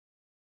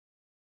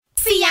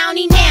pussy, I don't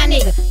need now,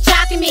 nigga.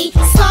 Jocking me,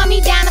 slowing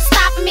me down or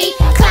stopping me,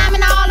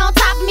 climbing all on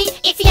top of me.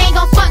 If you ain't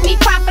gon' fuck me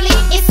properly,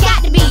 it's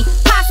got to be,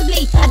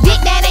 possibly, a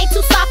dick that ain't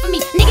too soft for me.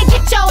 Nigga,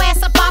 get your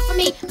ass up off of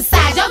me.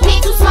 Besides, your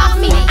dick too small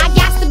for me. I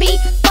got to be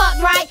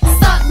fucked right,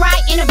 sucked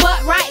right, in the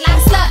butt right, like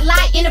a slut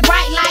light in the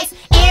bright lights.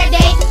 Every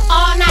day,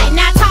 all night,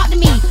 now talk to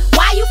me.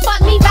 Why you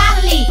fuck me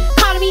violently?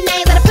 Calling me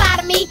names that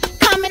apply to me,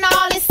 coming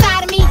all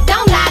inside of me.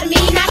 Don't lie to me,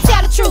 now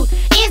tell the truth.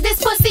 Is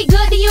this pussy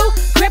good to you?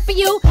 Gripping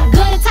you,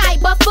 good and tight,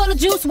 but full of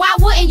juice. Why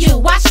wouldn't you?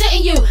 Why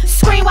shouldn't you?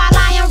 Scream while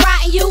I am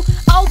riding you,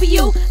 over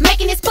you,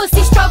 making this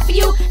pussy stroke for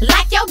you,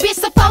 like your bitch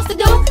supposed to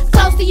do.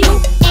 Close to you,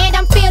 and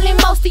I'm feeling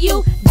most of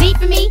you.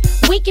 Deep in me,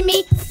 weak in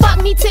me,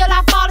 fuck me till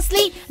I fall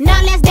asleep.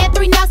 None less than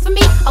 3 nuts for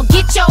me, or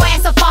get your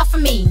ass up off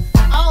of me.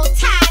 Old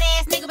tired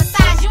ass nigga,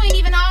 besides you ain't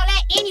even all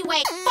that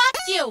anyway. Fuck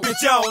you.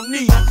 Bitch, I don't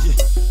need you.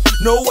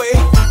 No way,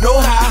 no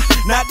how,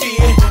 not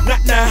then,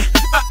 not now.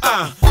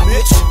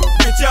 Bitch,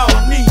 I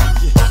don't need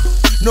you.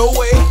 No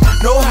way,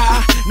 no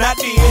how, not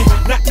then,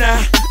 not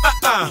now.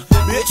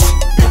 Bitch,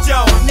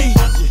 I don't need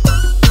you.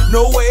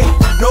 No way,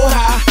 no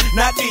how,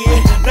 not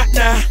then, not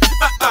now.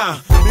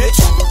 Bitch,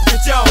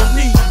 I don't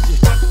need you.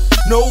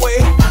 No way,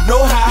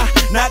 no how,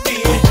 not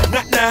then,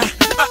 not now.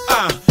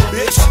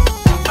 Bitch.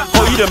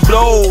 Oh, you done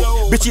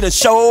blowed, bitch, you done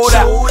showed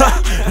out.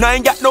 Now I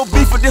ain't got no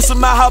beef with this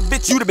amount, how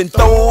bitch you done been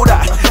throwed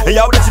out. And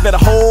y'all bitches better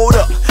hold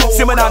up,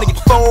 simmer down and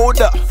get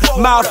folded up,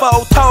 mouth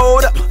all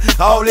told up,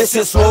 all this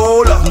is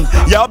swole up.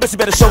 Y'all bitches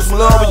better show some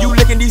love. When you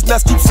licking these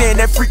nuts, keep saying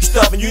that freak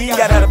stuff, and you ain't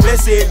gotta have a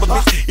blessed head, but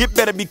bitch, it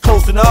better be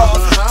close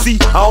enough. See,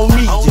 I don't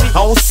need you,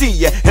 I don't see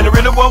ya, and I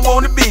really won't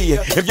wanna be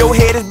ya. If your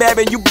head is bad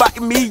and you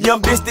biting me,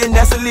 young bitch, then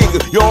that's illegal.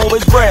 You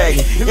always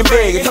bragging and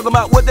begging, talking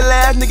about what the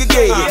last nigga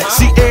gave you.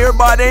 See,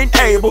 everybody ain't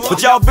able,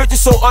 but y'all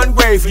bitches so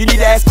ungrateful. You need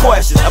to ask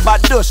questions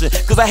about dushing,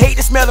 cause I hate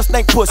the smell of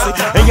stink pussy,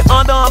 and your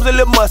underarms a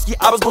little musky.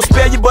 I was gonna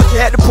spare you, but you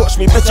had to push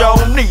me. Bitch, I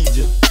don't need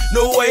you.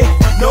 No way,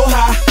 no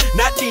how,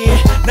 not then,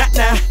 not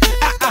now.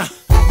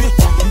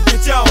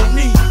 Bitch, I don't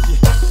need you.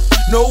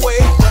 No way,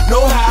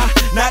 no how,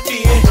 not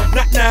then,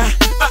 not now.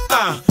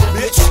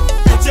 Bitch,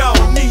 I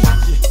don't need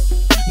you.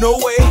 No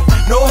way,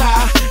 no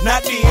how,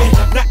 not then,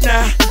 not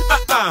now.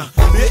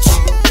 Bitch,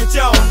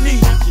 I don't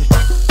need you.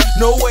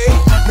 No way,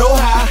 no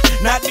how,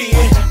 not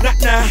then, not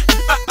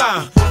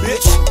now.